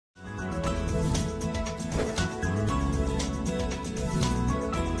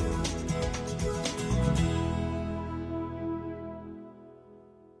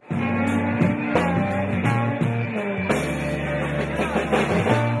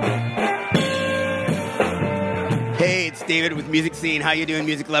David with Music Scene. How you doing,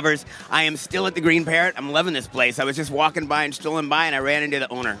 music lovers? I am still at the Green Parrot. I'm loving this place. I was just walking by and strolling by, and I ran into the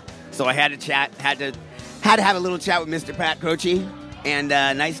owner. So I had to chat, had to have a little chat with Mr. Pat Croce. And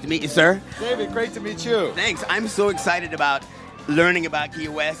nice to meet you, sir. David, great to meet you. Thanks. I'm so excited about learning about Key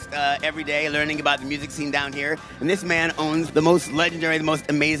West every day, learning about the music scene down here. And this man owns the most legendary, the most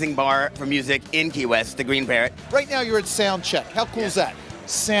amazing bar for music in Key West, the Green Parrot. Right now you're at sound check. How cool is that?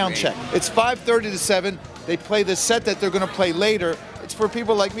 Sound check. It's 5:30 to 7. They play the set that they're going to play later. It's for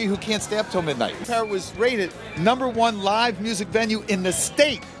people like me who can't stay up till midnight. Parrot was rated #1 live music venue in the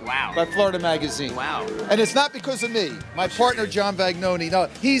state. Wow. By Florida Magazine. Wow. And it's not because of me. My partner, John Vagnoni, no,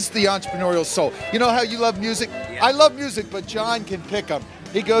 he's the entrepreneurial soul. You know how you love music? Yeah. I love music, but John can pick them.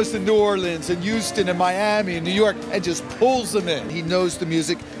 He goes to New Orleans and Houston and Miami and New York and just pulls them in. He knows the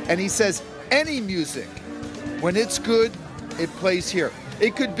music, and he says any music, when it's good, it plays here.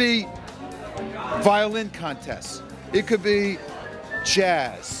 It could be violin contests. It could be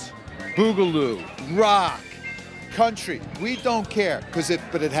jazz, boogaloo, rock, country. We don't care,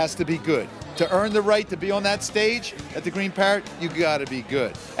 but it has to be good. To earn the right to be on that stage at the Green Parrot, you gotta be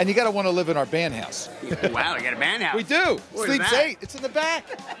good. And you gotta want to live in our band house. Wow, you got a band house. We do. Where's Sleeps that? 8. It's in the back.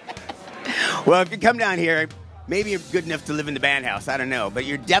 Well, if you come down here, maybe you're good enough to live in the band house. I don't know. But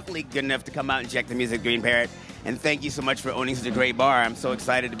you're definitely good enough to come out and check the music Green Parrot. And thank you so much for owning such a great bar. I'm so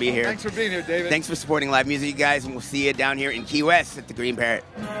excited to be here. Thanks for being here, David. Thanks for supporting live music, you guys. And we'll see you down here in Key West at the Green Parrot.